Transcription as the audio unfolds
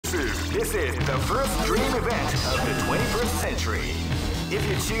This is the first dream event of the 21st century. If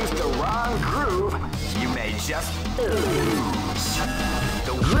you choose the wrong groove, you may just lose.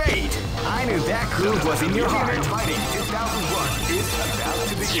 Great! I knew that groove was in your heart. Fighting 2001 is about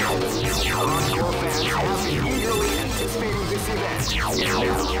to begin. Hardcore fans have been eagerly anticipating this event. Now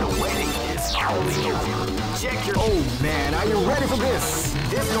the waiting is already over. Check your... Oh man, are you ready for this?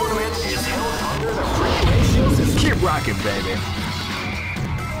 This tournament is held under the regulations. Just keep rocking, baby.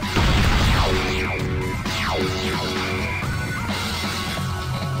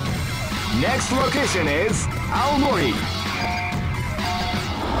 Next location is Aomori.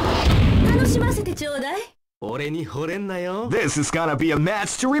 楽しませてちょうだい。俺に惚れんなよ。 This is gonna be a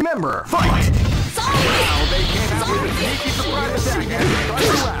match to remember. Fight! Wow, they came out with a sneaky surprise attack at the start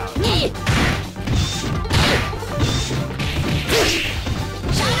of the round.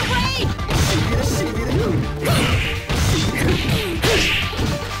 Shadow Blade! Shadow Blade!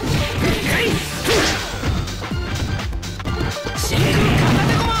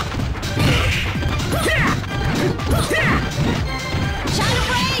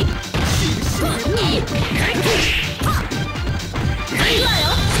 いいわよ。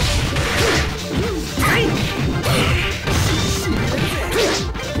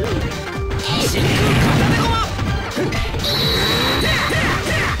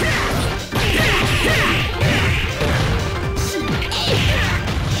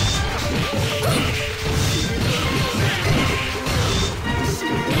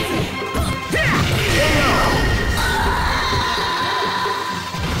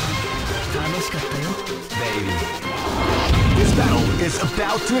This battle is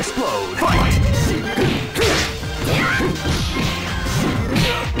about to explode. Fight!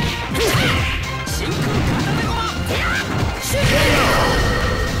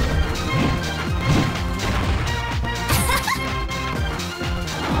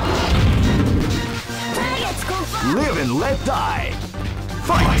 Live and let die.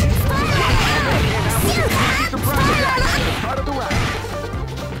 Fight! Part of the round.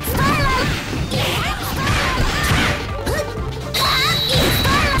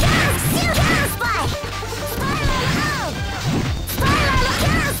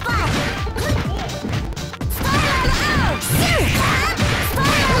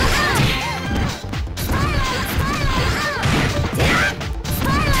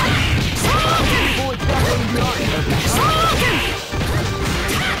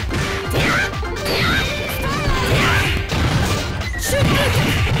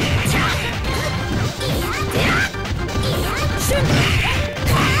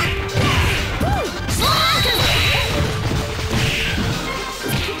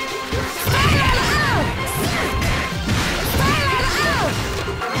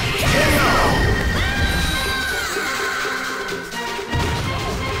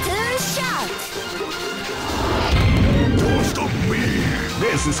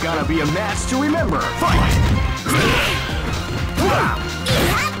 This is gonna be a match to remember. Fight! Wow!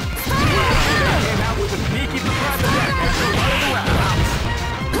 They came out with a sneaky surprise attack at the start of the round.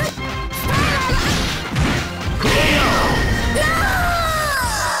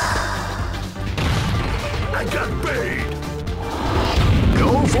 I got bait! Go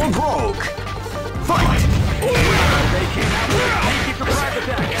for broke! Fight! They came out with a sneaky surprise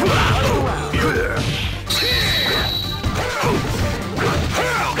attack at the start of the round.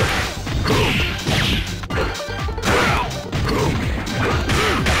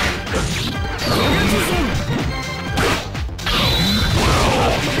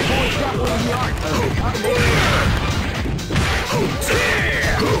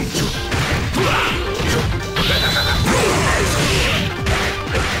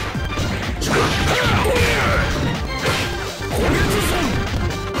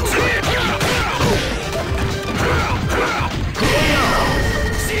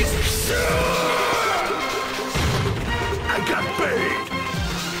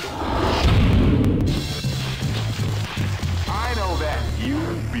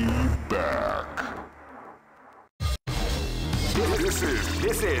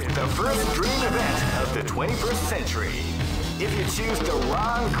 This is the first dream event of the 21st century. If you choose the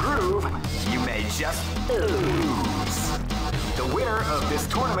wrong groove, you may just lose. The winner of this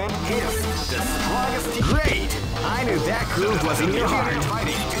tournament is the strongest team. Great! I knew that groove was in your heart.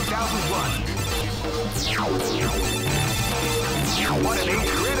 Fighting 2001. What an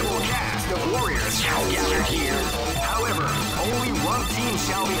incredible cast of warriors has gathered here. However, only one team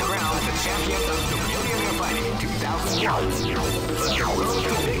shall be crowned the champion of the Millionaire Fighting 2001. But the road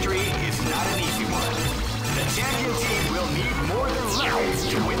to victory is not an easy one. The champion team will need more than luck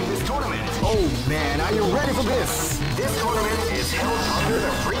to win this tournament. Oh man, are you ready for this? This tournament is held under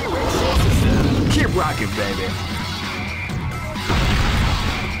the free Keep rocking, baby.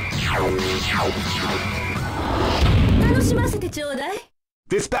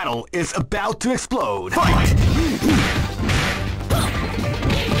 This battle is about to explode. Fight!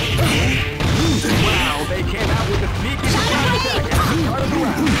 Wow, they came out with a sneaky surprise attack at the start of the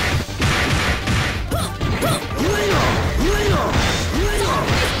round.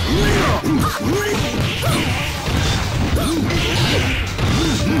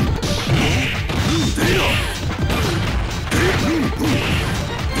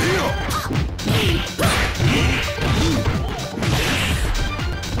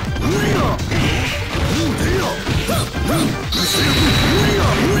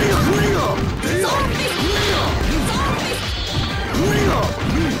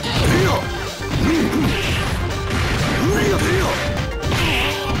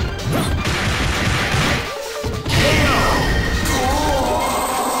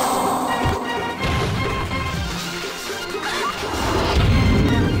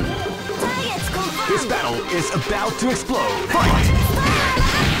 This battle is about to explode. Fight!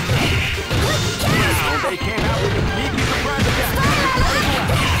 Wow, they came out with a sneaky surprise attack.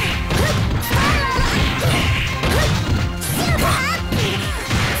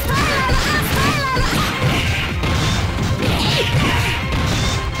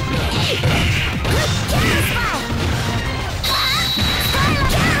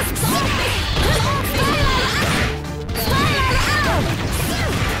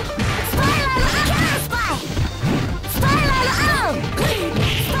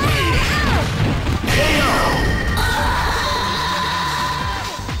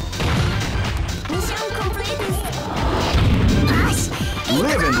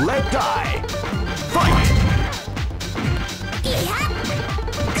 Live and let die. Fight!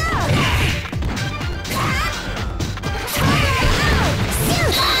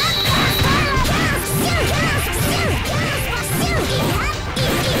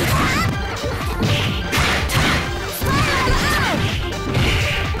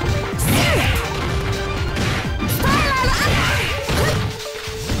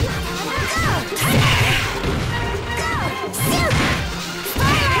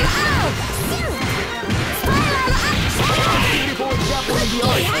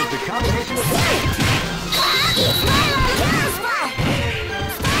 The combination of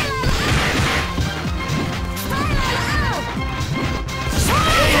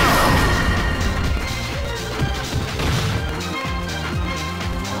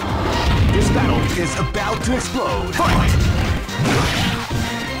this battle is about to explode. Fight!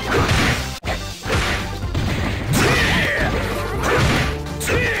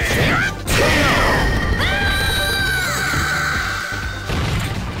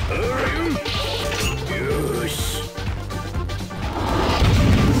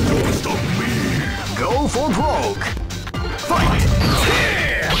 Go for broke! Fight!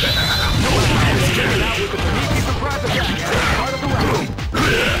 Started out with a sneaky surprise attack at the start of the round.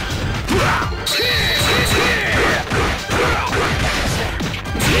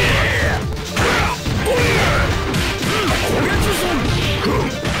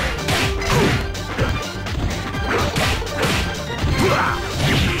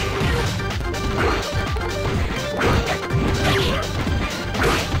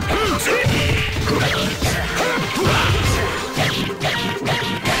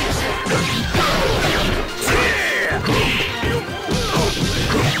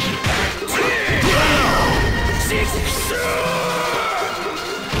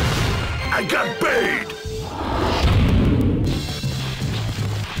 I got paid!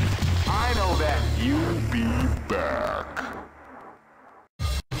 I know that you'll be back.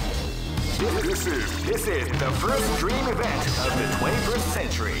 This is the first dream event of the 21st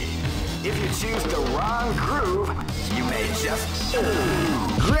century. If you choose the wrong groove, you may just...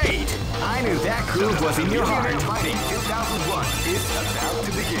 Great! I knew that groove was in your heart. Fighting 2001 is about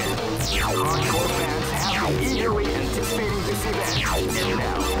to begin. Hardcore fans have been eagerly anticipating this event, and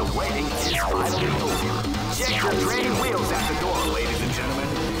now the waiting is finally over. Check your training wheels at the door, ladies and gentlemen.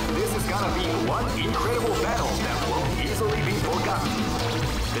 This is gonna be one incredible battle that won't easily be forgotten.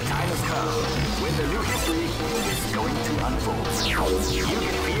 The time has come when the new history is going to unfold. You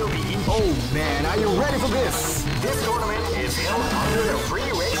can feel the... Oh man, are you ready for this? This tournament is held under the free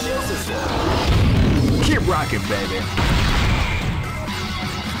ratio system. Keep rocking, baby.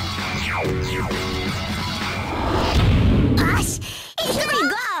 Gosh, here we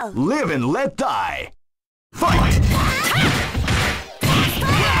go! Live and let die. Fight!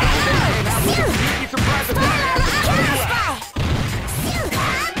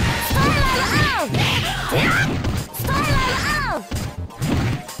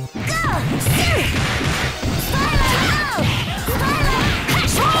 Go!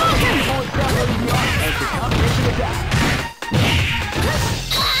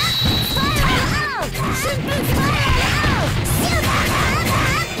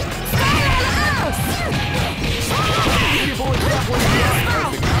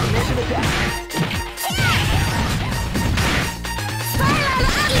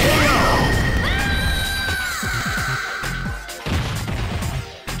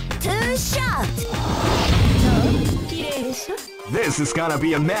 Two shot. This is gonna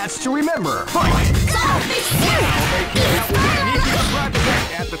be a match to remember. Fight!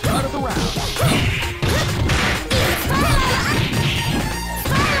 At the start of the round.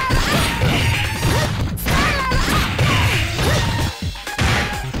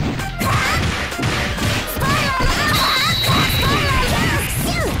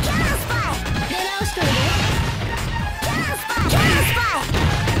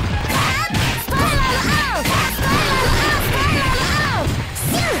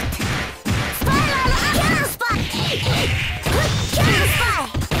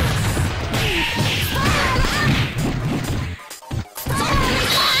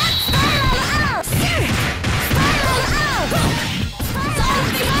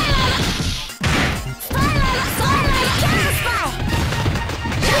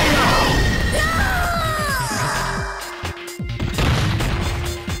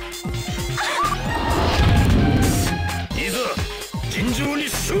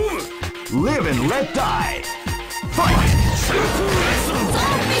 Live and let die. Fight!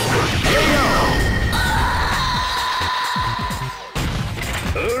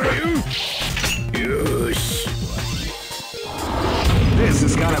 This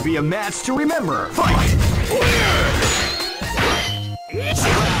is gonna be a match to remember. Fight!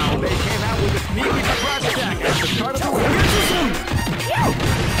 Wow, they came out with a sneaky surprise attack at the start of the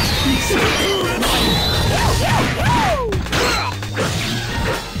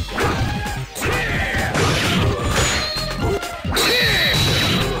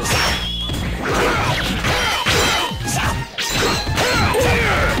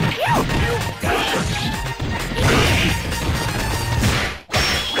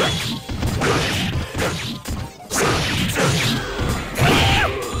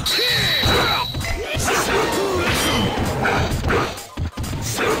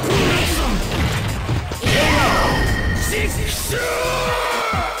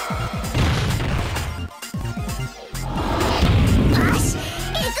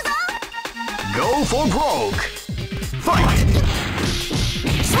Go for broke! Fight!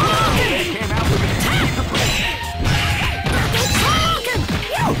 They came out with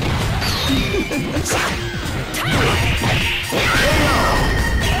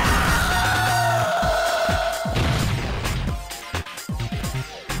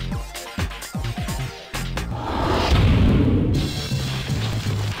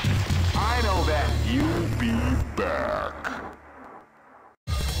I know that you'll be back.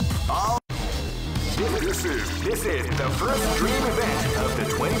 This is the first dream event of the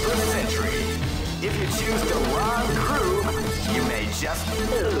 21st century. If you choose the wrong groove, you may just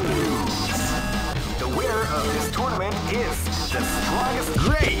lose. The winner of this tournament is the strongest.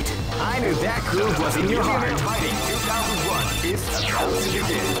 Great! I knew that groove was in your heart. Fighting 2001 is about to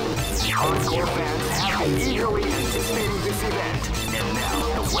begin. Hardcore fans have been eagerly anticipating this event, and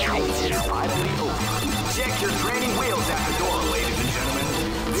now the waiting is finally over. Check your training wheels at the door, ladies and gentlemen.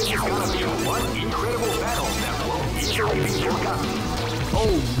 This is gonna be one incredible battle that won't easily be forgotten.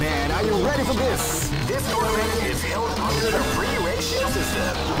 Oh man, are you ready for this? This tournament is held under the free ratio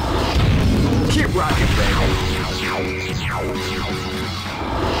system. Keep rocking, baby.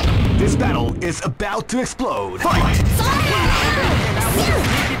 This battle is about to explode. Fight!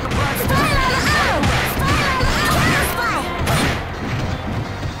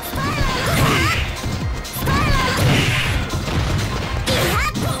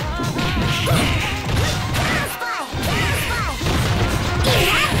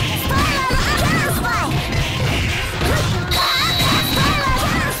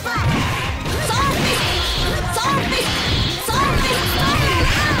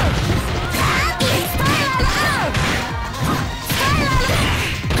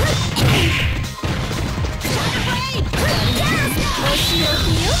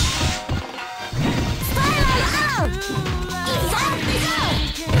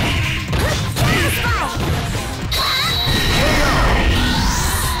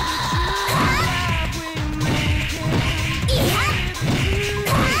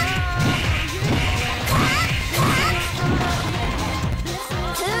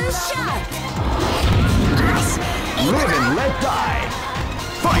 Live and let die.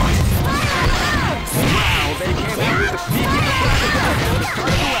 Fight! Wow, they came in with a sneaky surprise attack at the start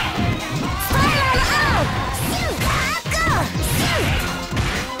of the round.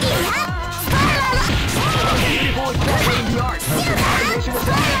 Beautiful incorporating the art of the combination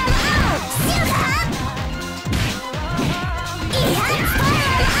attack.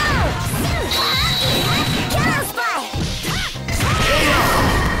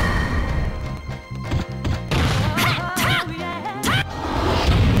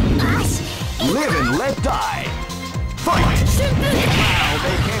 Live and let die. Fight! Wow,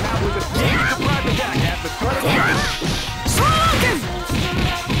 they came out with a sneaky surprise attack at the start of the round.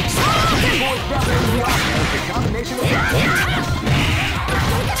 The combination of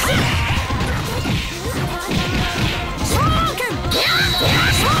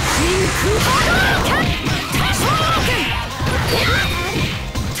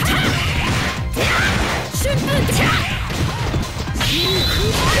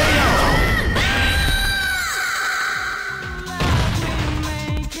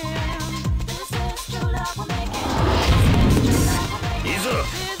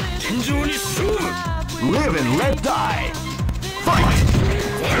Live and let die. Fight!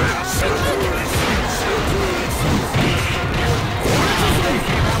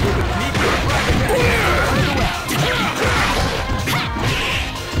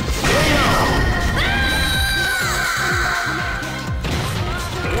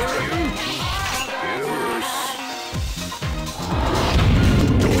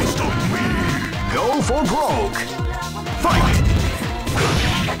 Go for broke. Fight!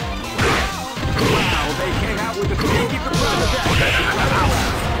 Wow, they came out with a sneaky surprise attack.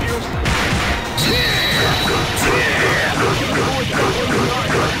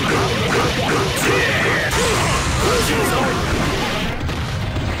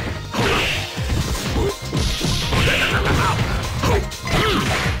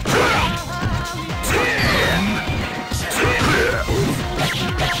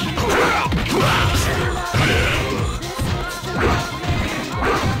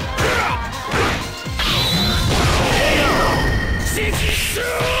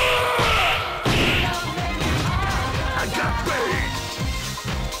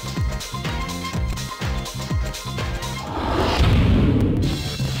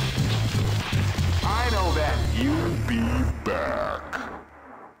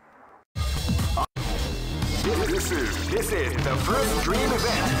 This is the first dream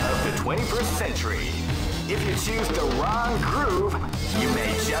event of the 21st century. If you choose the wrong groove, you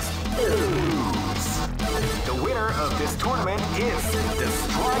may just lose. The winner of this tournament is the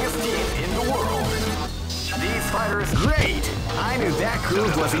strongest team in the world. These fighters, great! I knew that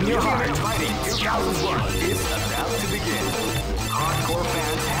groove was in your heart. Fighting 2001 is about to begin. Hardcore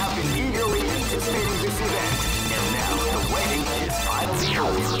fans have been eagerly anticipating this event, and now the waiting is finally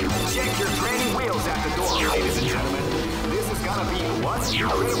over. Check your training wheels at the door, ladies and gentlemen. This is gonna be one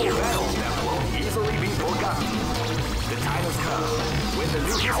incredible battle that won't easily be forgotten. The time has come when the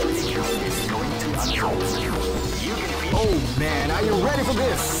new history is going to unfold. You can be— Oh man, are you ready for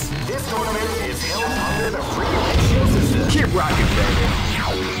this? This tournament is held under the free ratio system. Keep rocking, baby.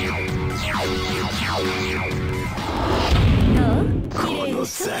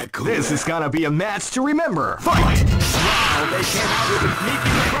 This is gonna be a match to remember. Fight! Wow, they came out with a sneaky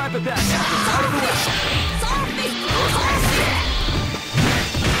surprise attack at the start of the round.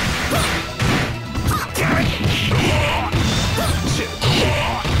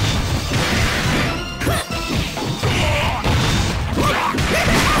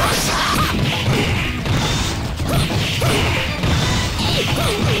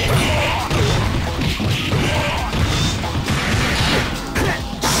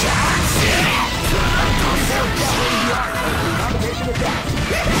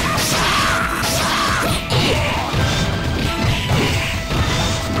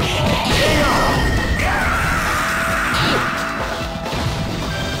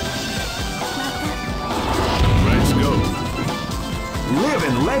 Let's go. Live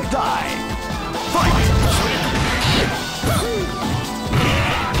and let die. Fight!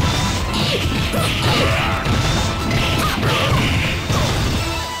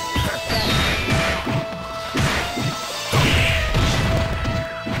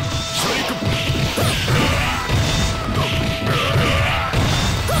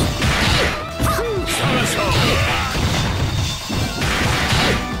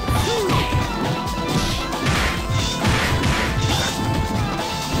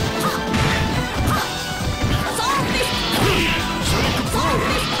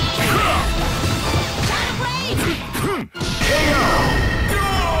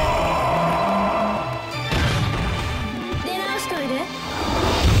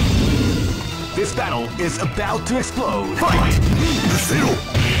 This battle is about to explode. Fight! Zero!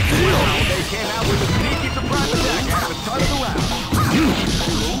 They came out with a sneaky surprise attack at the start of the round.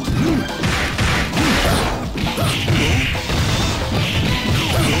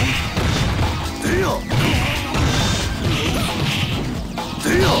 Deal!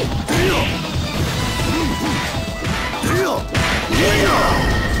 Deal! Deal! Deal! Deal!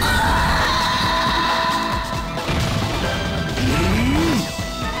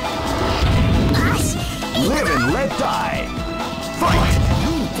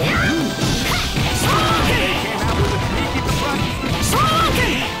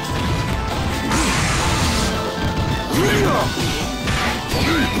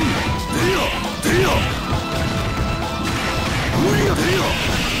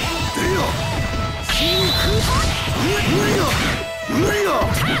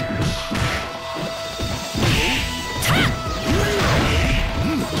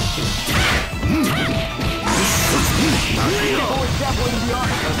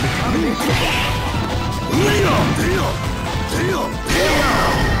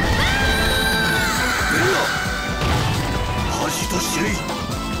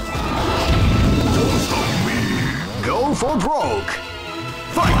 Go for broke!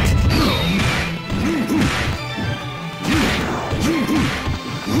 Fight!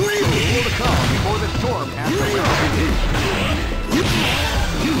 Feel the calm before the storm has to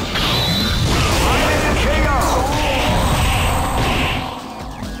KO!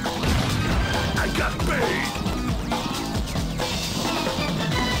 I got paid!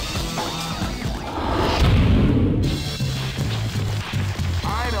 I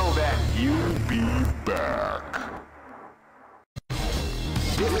know that you'll be back.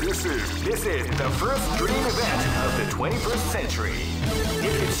 This is the first dream event of the 21st century.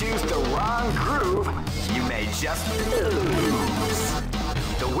 If you choose the wrong groove, you may just lose.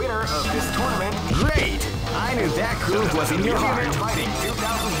 The winner of this tournament, great! I knew that groove was in your heart. Fighting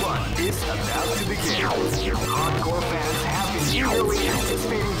 2001 is about to begin. Hardcore fans have been eagerly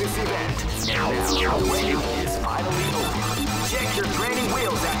anticipating this event. Now the wait is finally over. Check your training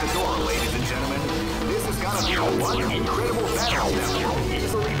wheels at the door, ladies and gentlemen. This is gonna be one incredible battle that will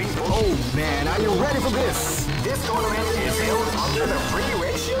easily be. Oh man, are you ready for this? This tournament is held under the free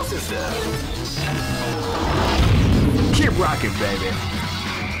ratio system. Keep rocking, baby.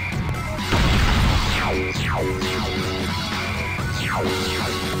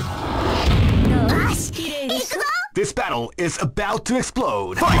 This battle is about to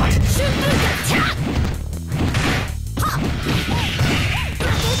explode. Fight!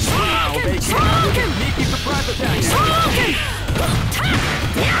 Wow, they came out with a sneaky surprise attack.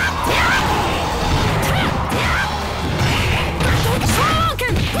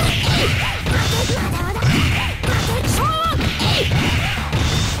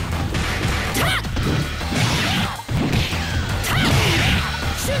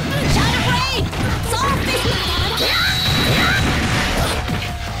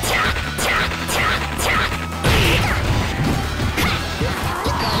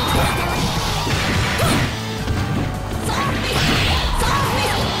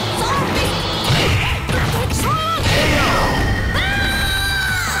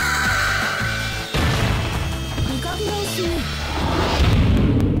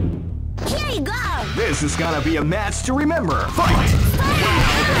 This is gonna be a match to remember. Fight! Wow,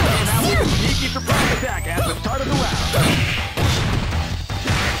 with a sneaky surprise attack at the start of the round.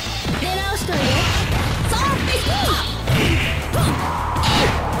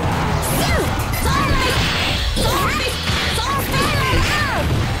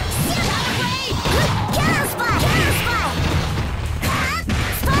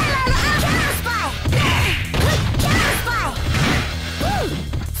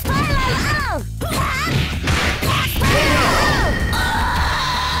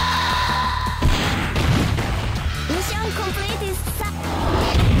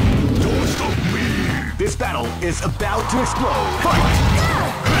 This battle is about to explode. Fight!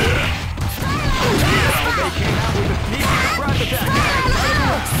 Now they came out with a sneaky surprise attack.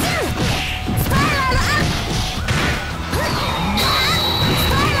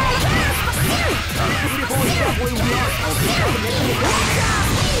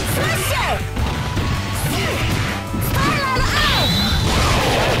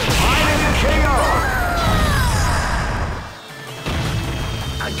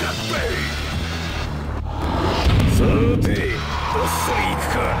 I got paid!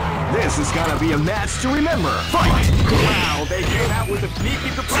 This is gonna be a match to remember. Fight! Wow, they came out with a sneaky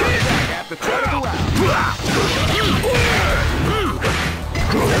surprise attack at the start of the round.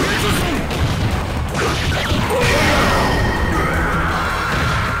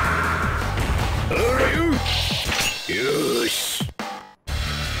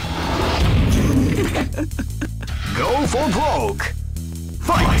 Go for broke.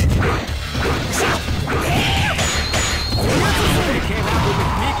 Fight! They came out with a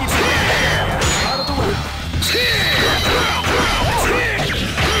sneaky surprise out of the way.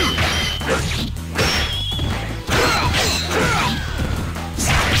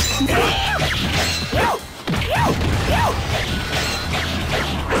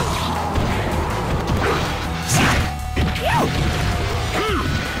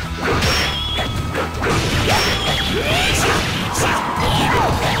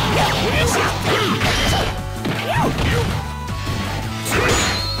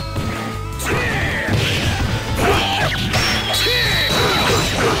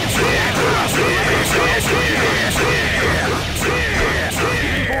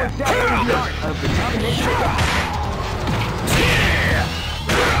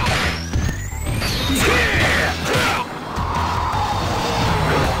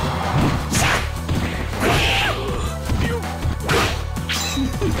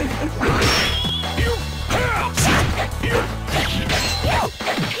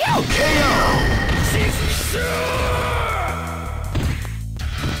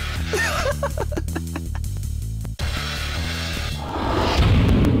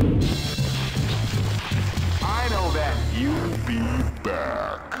 I know that you'll be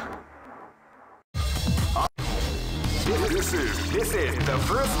back. This is the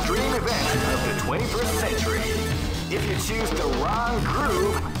first dream event of the 21st century. If you choose the wrong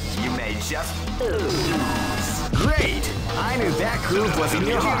groove, you may just lose. Great! I knew that groove was in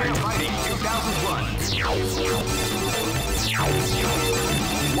your heart. Fighting 2001.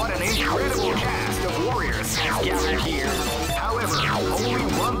 What an incredible cast of warriors has gathered here. However, only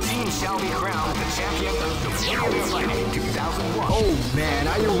one team shall be crowned the champion of the Millionaire Fighting 2001. Oh man,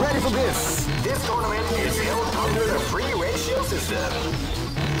 are you ready for this? This tournament is held under the free ratio system.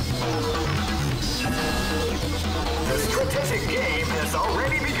 The strategic game has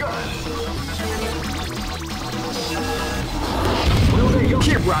already begun. Will they go?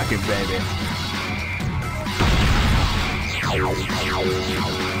 Keep rocking, baby.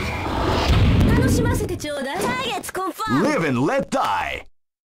 Targets confirmed. Live and let die.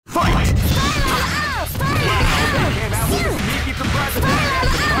 Fight! Wow, they came out with a sneaky surprise attack at the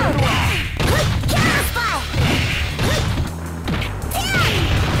start of the round.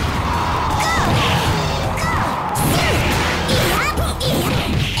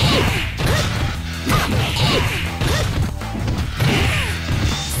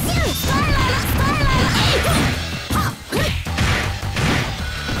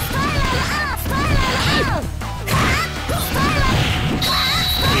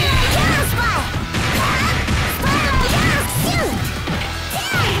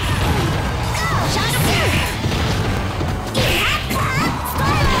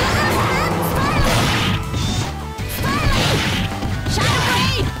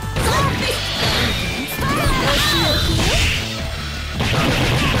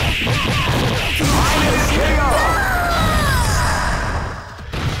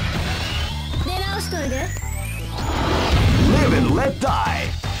 Live and let die.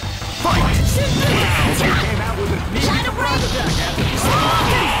 Fight! Wow, they came out with a sneaky surprise attack at the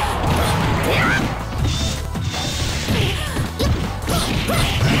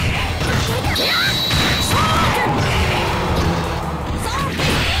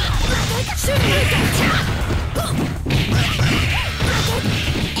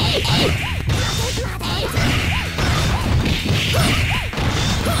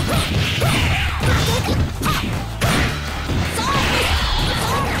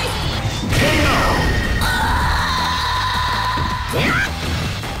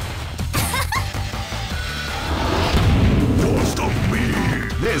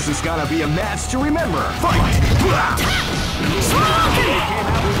This is gonna be a match to remember. Fight!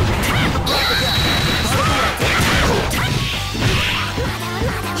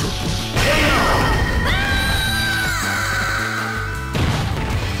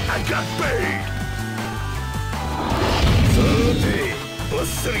 I got bait!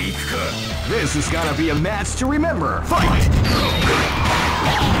 This is gonna be a match to remember. Fight! They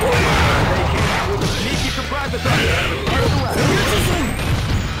came out with a sneaky surprise attack.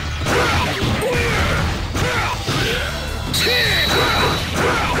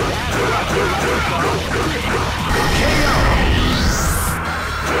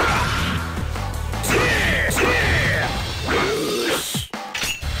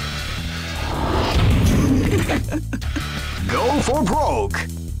 Go for broke.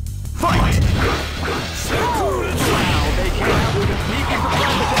 Fight! Wow, they came out with a sneaky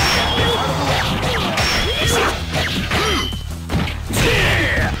surprise attack.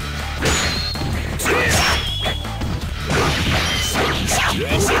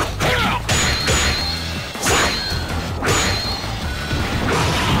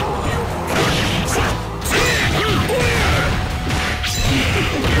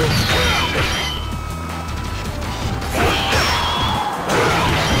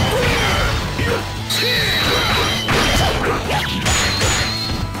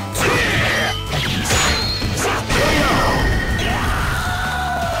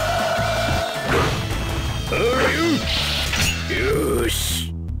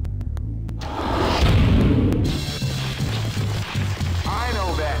 I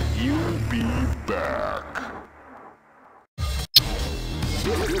know that you'll be back.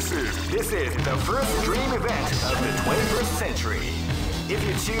 This is the first dream event of the 21st century. If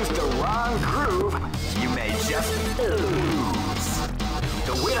you choose the wrong groove, you may just lose.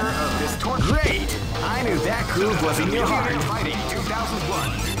 The winner of this tournament. Great! I knew that groove was in your heart. Fighting 2001.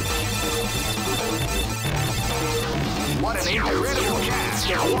 What an incredible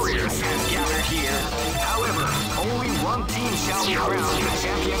cast of warriors has gathered here. However, only one team shall be crowned the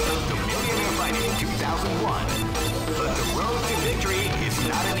champion of the Millionaire Fighting 2001. But the road to victory is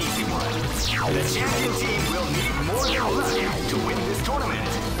not an easy one. The champion team will need more than luck to win this tournament.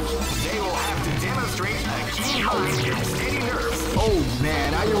 They will have to demonstrate a keen mind and steady nerves. Oh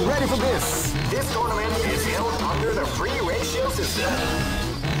man, are you ready for this? This tournament is held under the free ratio system.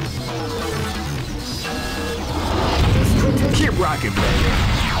 Keep rocking, baby.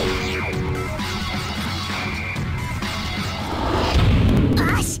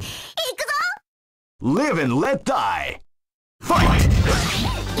 Live and let die. Fight!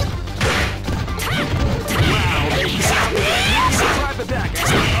 Wow, they got me. Drive it back.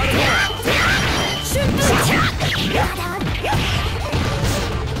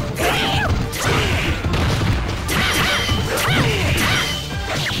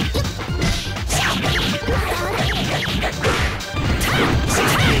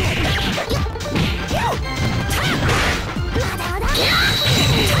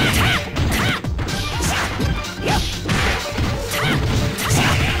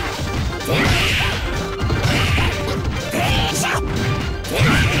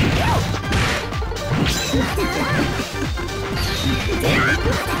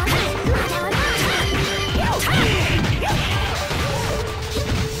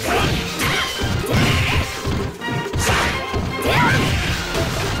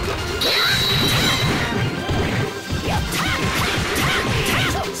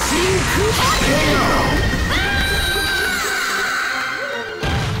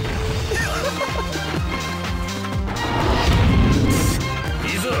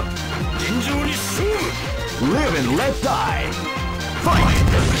 Live and let die. Fight!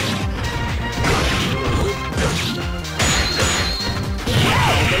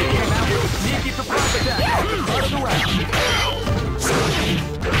 They came out with a sneaky surprise attack at the start of the round.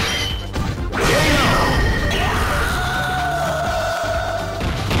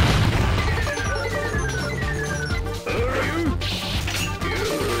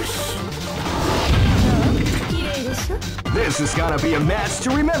 This is gonna be a match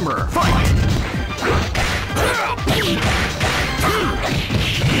to remember. Fight!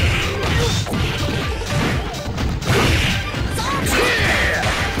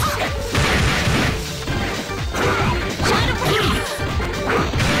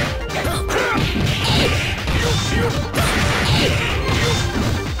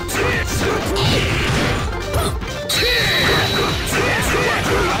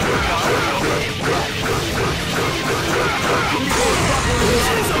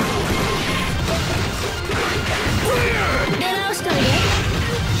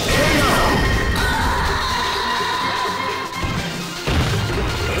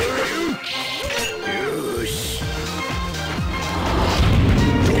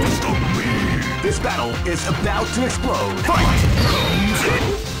 This battle is about to explode. Fight!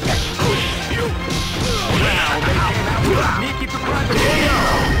 Wow, they came out with a sneaky surprise.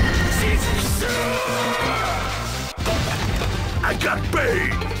 I got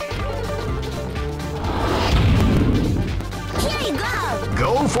bait! Here you go!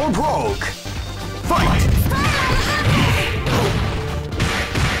 Go for broke! Fight!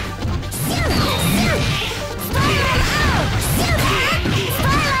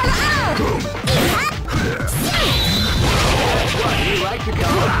 You like to go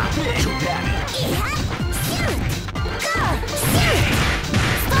big damage.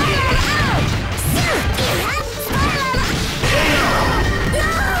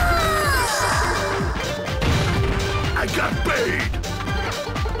 I got bait!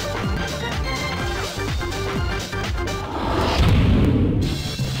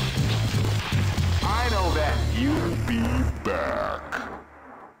 I know that you'll be back.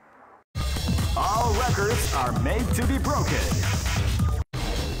 All records are made to be broken.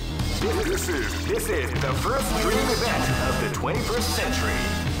 This is the first dream event of the 21st century.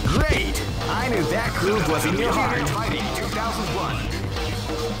 Great! I knew that groove was in your heart. Fighting 2001.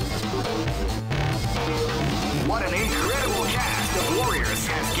 What an incredible cast of warriors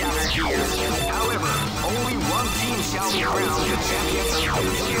has gathered here. However, only one team shall be crowned the champion of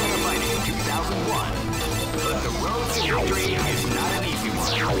the Millionaire Fighting 2001. But the road to victory is not an easy one.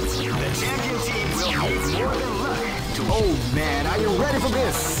 The champion team will need more than luck to... Oh man, are you ready for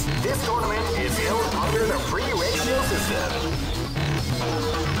this? This tournament is held under the free ratio system.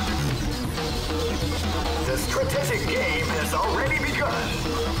 The strategic game has already begun.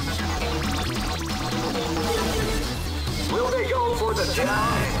 Will they go for the down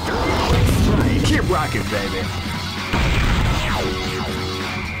and dirty quick strike? Keep rocking, baby.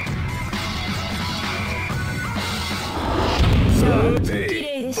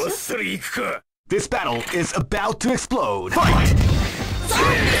 This battle is about to explode. Fight!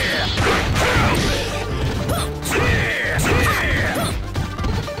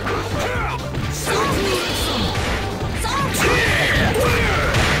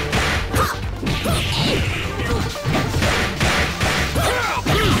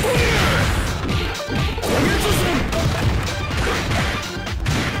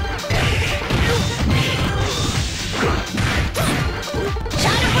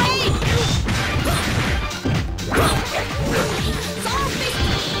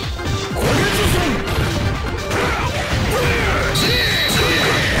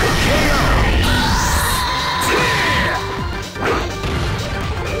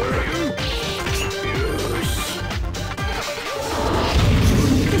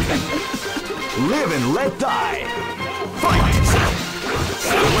 Live and let die. Fight!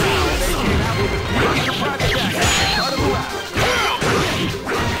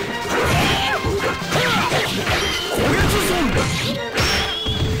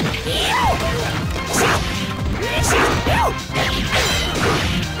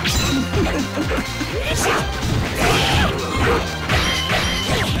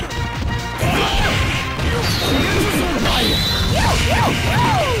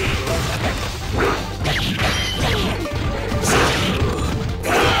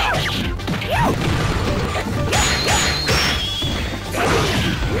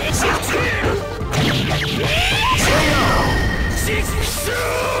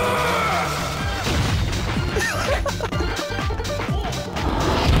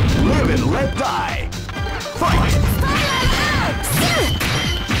 Live and let die. Fight!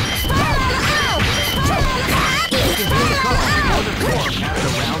 As the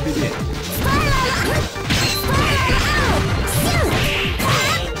round begins.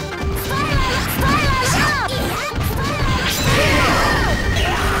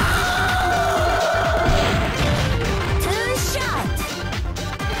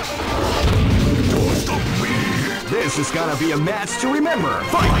 This is gonna be a match to remember.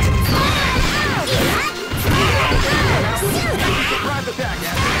 Fight! Surprise attack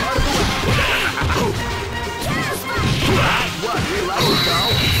at the start of the round. That's what we like to call.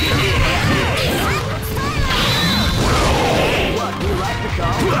 What we like to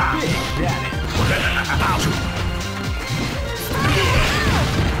call Big Daddy.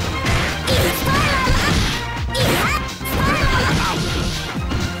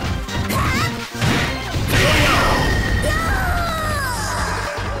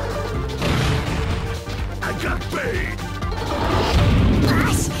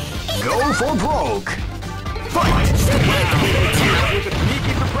 Go for broke! Fight! With a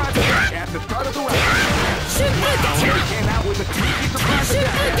sneaky surprise attack at the start of the round. He came out with a sneaky surprise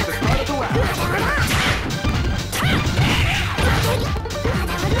attack at the start of the round.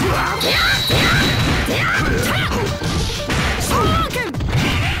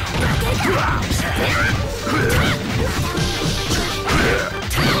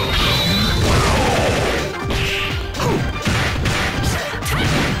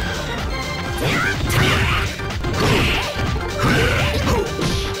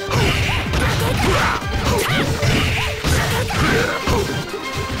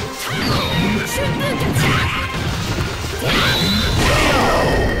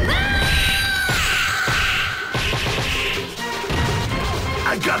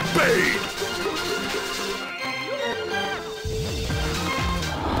 I got bait!